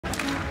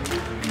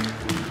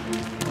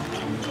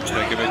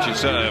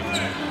Richards serve.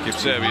 Gives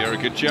Serbia a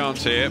good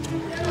chance here.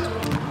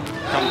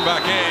 Comes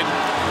back in.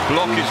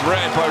 Block is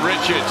read by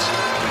Richards.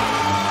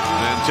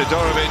 And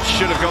Todorovic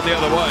should have gone the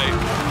other way.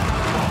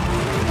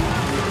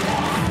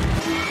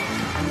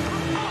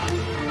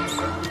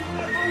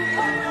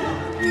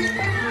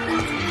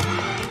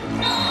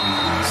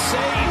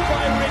 Saved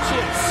by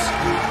Richards.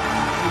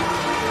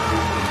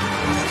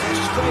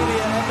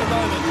 Australia at the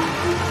moment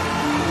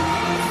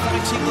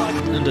fighting like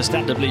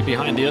understandably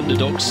behind the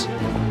underdogs.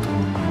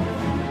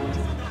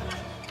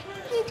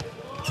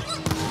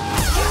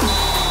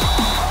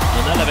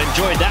 And they'll have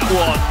enjoyed that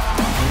one,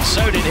 and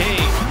so did he.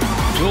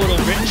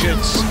 Jordan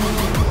Richards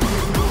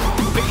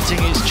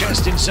beating his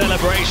chest in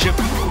celebration.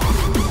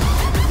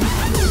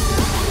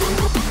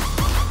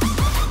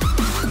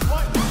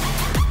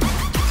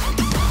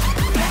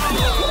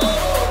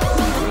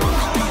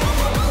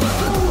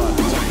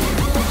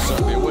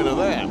 Certainly a winner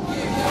there.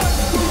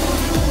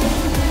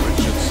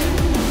 Richards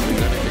doing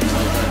anything to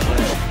make that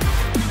finish.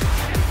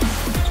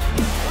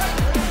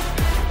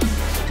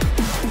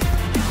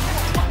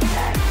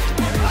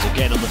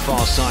 Again on the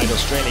far side,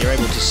 Australia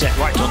able to set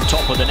right on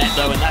top of the net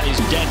though, and that is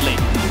deadly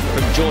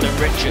from Jordan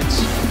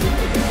Richards.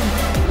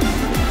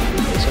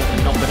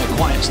 Certainly not been a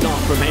quiet start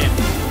from him.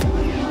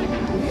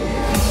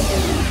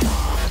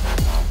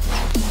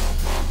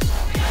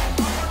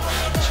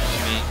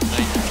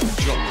 They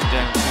dropped them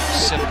down to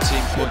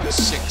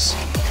 17.6.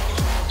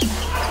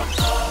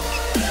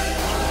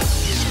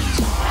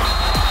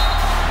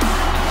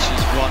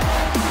 She's won,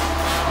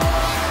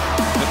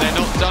 but they're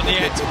not done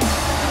yet.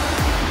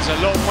 It's a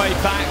long way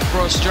back for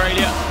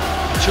Australia.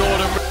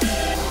 Jordan.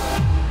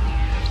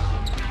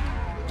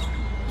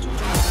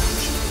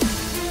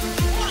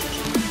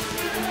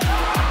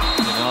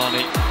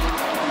 Denani.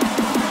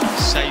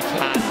 Safe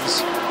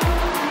hands.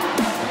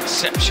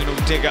 Exceptional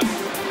digger.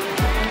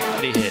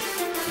 He hit.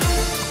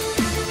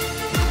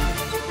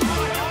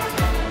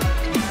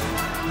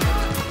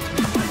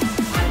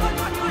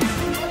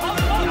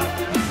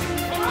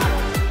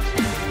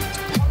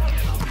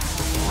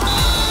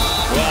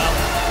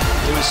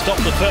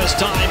 Stopped the first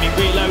time, he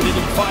reloaded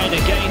and fired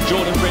again,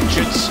 Jordan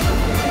Richards.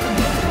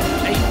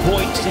 8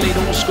 points to lead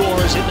all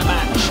scorers in the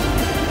match.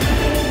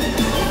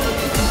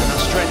 And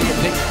Australia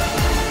picked.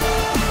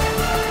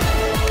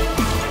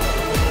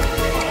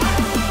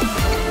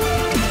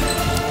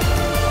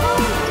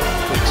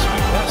 Big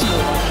swing, that's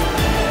what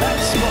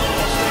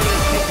Australia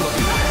picked.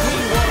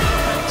 We won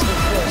back to the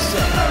first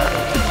set.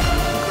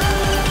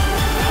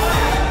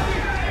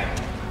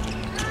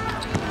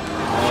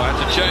 Oh, had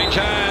to change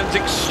hands.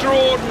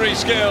 Extraordinary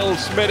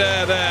skills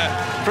mid-air there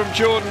from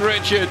Jordan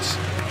Richards.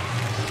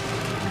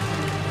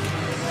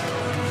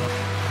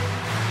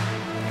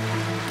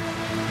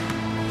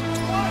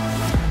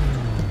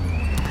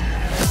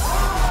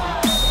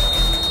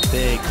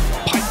 Big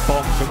pipe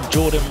bomb from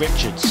Jordan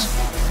Richards.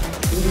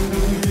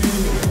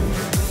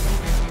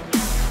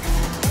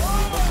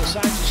 What the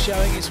signs are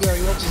showing is where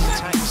he wants his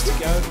attacks to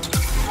go.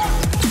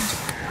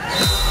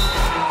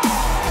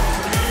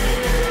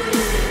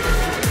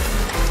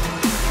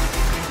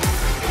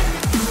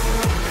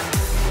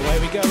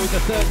 We go with the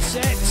third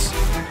set.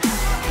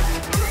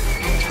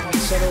 1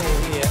 set all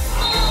here.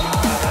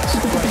 That's a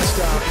great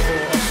start for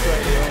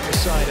Australia on the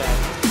side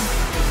out.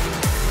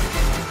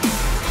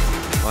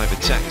 5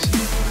 attacks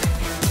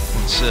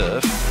on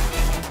serve.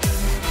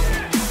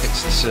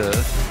 Hits the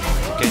serve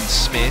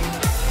against Smith.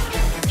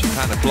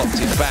 Japan have blocked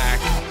it back.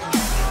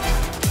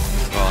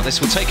 Oh, this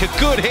will take a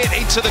good hit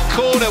into the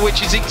corner,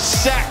 which is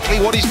exactly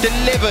what is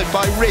delivered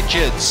by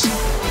Richards.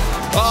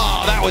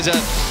 Oh, that was a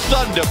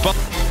thunderbolt.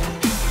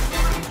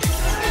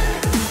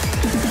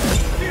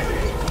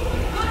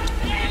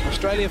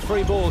 Australia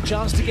free ball,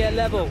 chance to get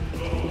level.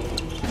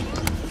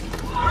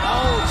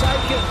 Oh,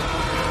 taken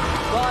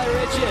by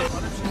Richards.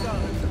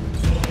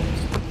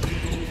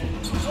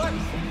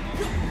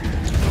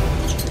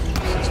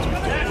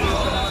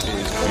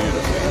 Is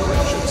beautiful,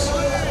 Richards.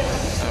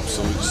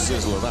 Absolute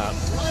sizzle of that.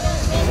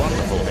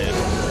 Wonderful hit.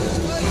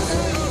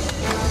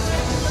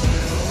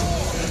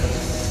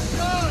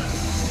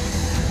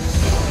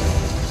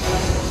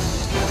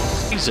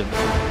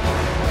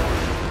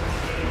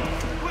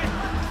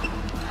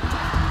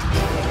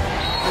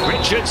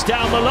 Richards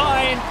down the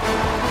line,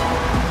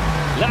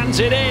 lands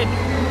it in.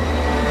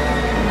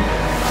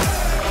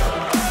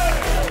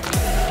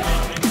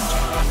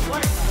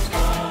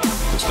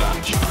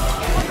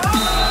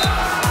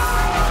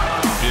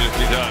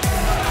 Beautifully done.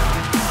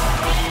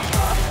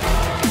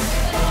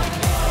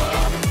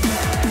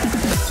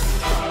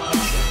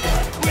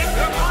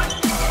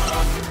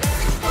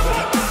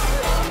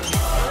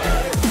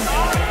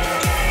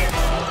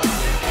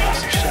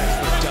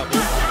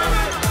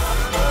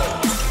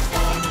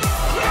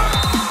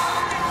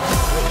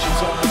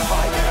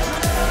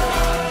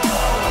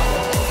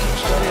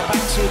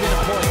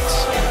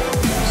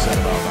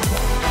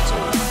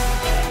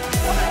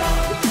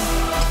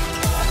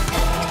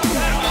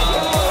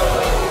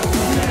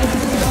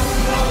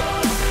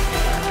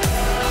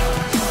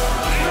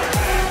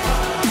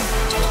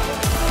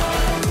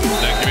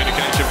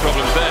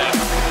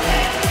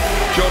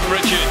 Jordan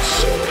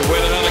Richards to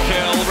win another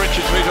kill.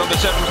 Richards moved on to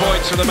 7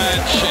 points for the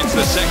match. It's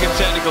the second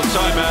technical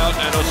timeout,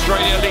 and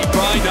Australia lead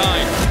by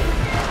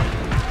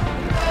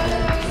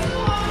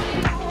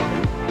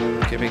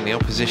 9. Giving the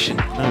opposition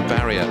no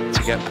barrier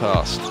to get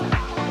past.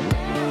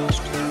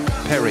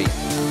 Perry,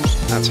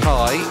 that's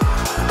high.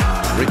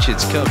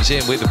 Richards comes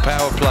in with a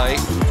power play.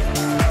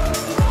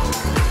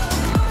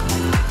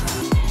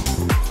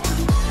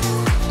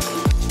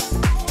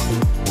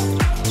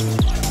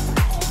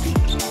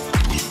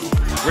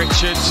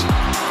 Richards,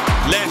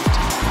 left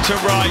to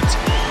right.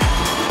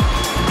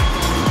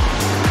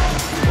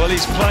 Well,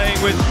 he's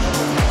playing with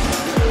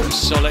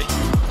solid.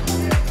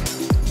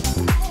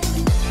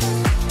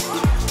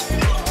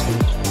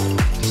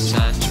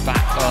 Sanj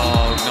back.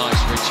 Oh,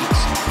 nice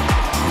Richards.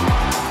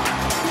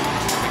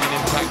 Big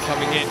impact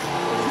coming in.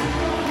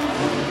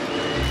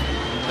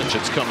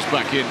 Richards comes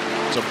back in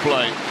to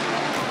play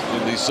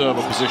in the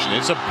server position.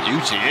 It's a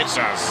beauty. It's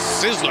a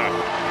sizzler.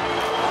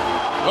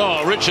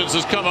 Oh, Richards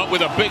has come up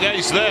with a big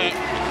ace there.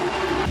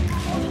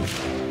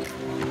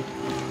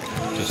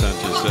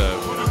 DeSantis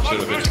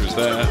Silovich was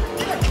there.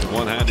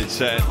 One-handed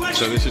set.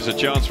 So this is a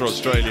chance for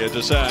Australia.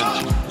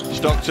 DeSange,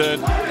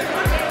 Stockton.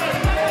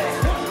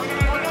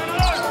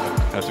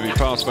 Have to be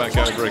passed back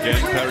over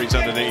again. Perry's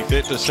underneath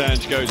it.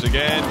 DeSange goes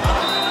again.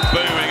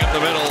 Booming at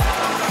the middle.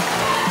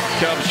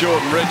 Comes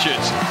Jordan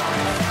Richards.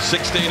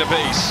 16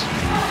 apiece.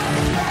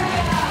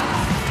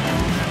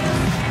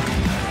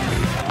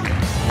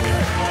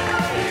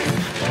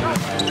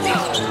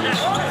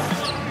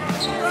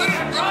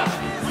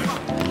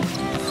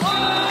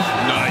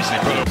 Nicely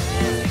put up.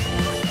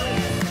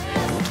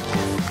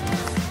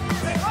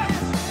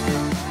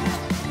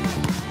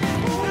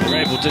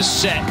 They're able to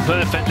set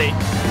perfectly.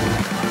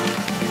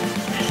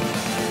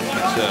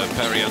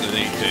 Perry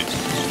underneath it.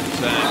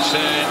 Sanj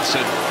sets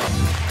and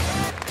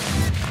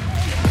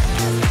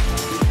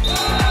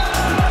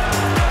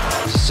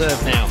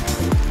Serve now.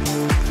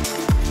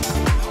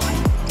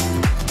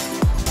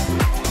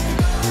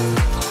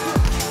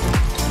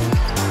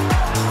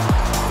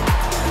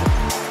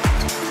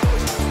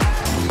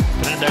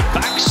 Fernando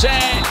back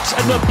set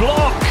and the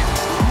block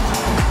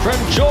from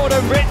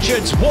Jordan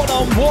Richards,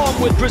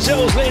 one-on-one with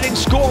Brazil's leading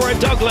scorer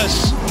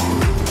Douglas.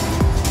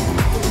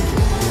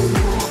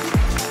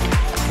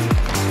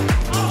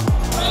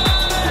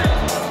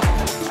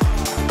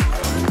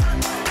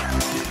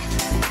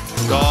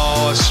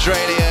 Oh,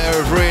 Australia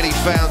have really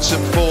found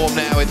some form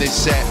now in this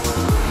set.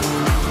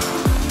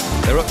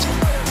 They're up to...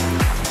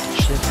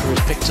 Schliffer has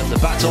picked up the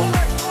baton.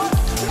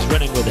 He's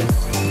running with it.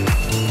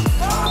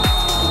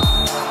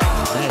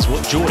 There's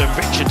what Jordan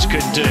Richards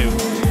could do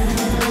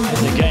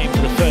in the game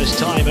for the first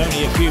time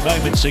only a few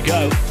moments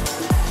ago.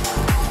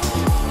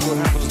 What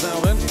happens now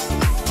then?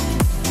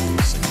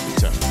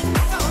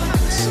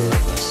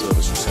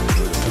 Service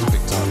reception has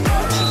picked up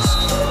Richards.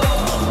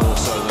 None more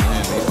so than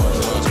him. He finds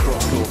the first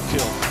cross-court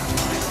kill.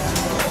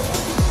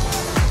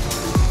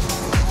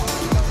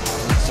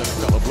 Set a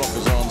couple of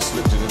blockers on,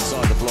 slipped it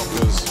inside the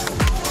blockers.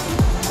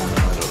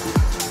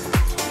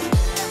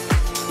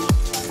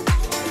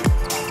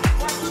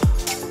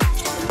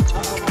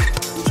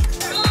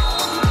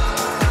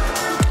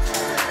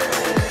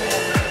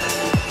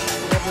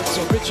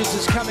 So Richards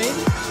has come in.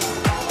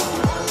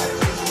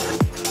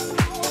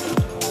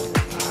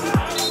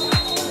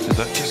 did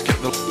that just get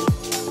the...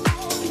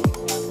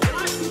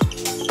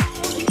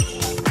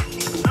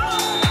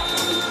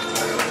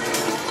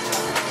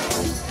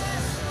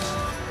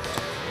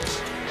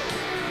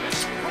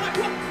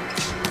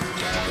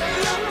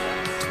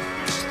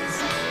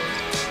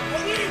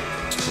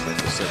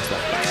 Sets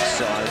that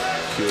backside,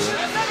 Kieran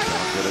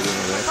can't get it in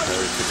there.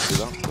 Perry picks it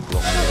up, the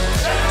block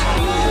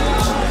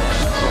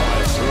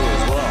drive through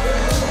as well.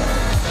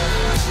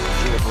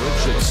 Jordan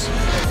Richards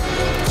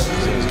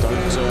says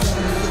don't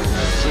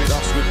treat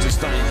us with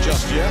disdain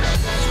just yet.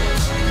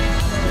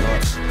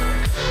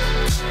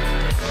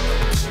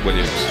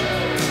 Williams.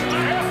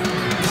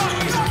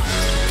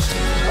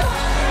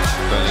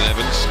 Vernon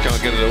Evans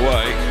can't get it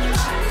away.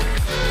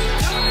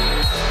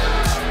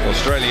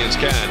 Australians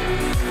can.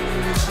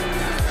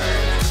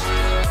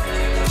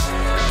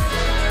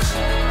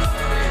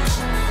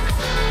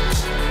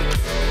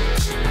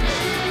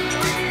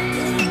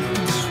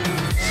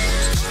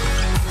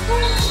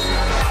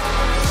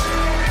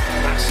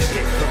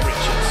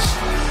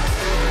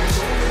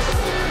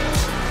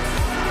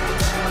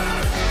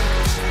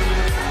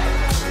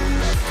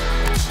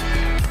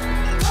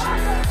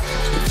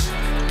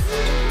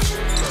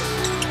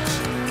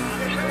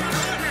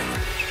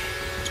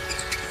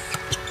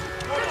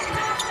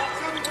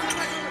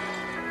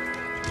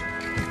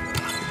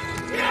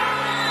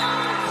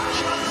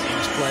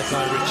 Played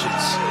by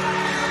Richards.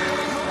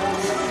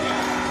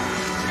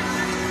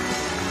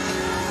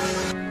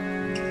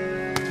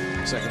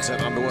 Second set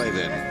underway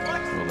then.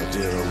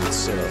 Madeira with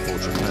Silla for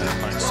Japan.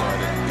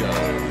 Backside and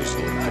goes.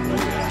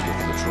 Chameleons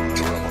looking to try and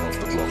rub off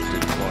the block.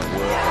 Didn't quite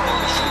work. And then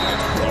the shot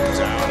gets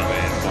blocked out of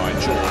it by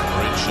Jordan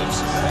Richards.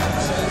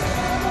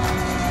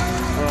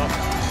 Well,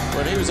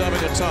 when he was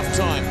having a tough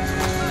time,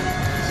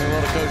 there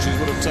lot of coaches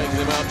would have taken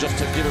him out just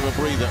to give him a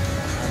breather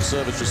on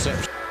service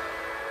reception.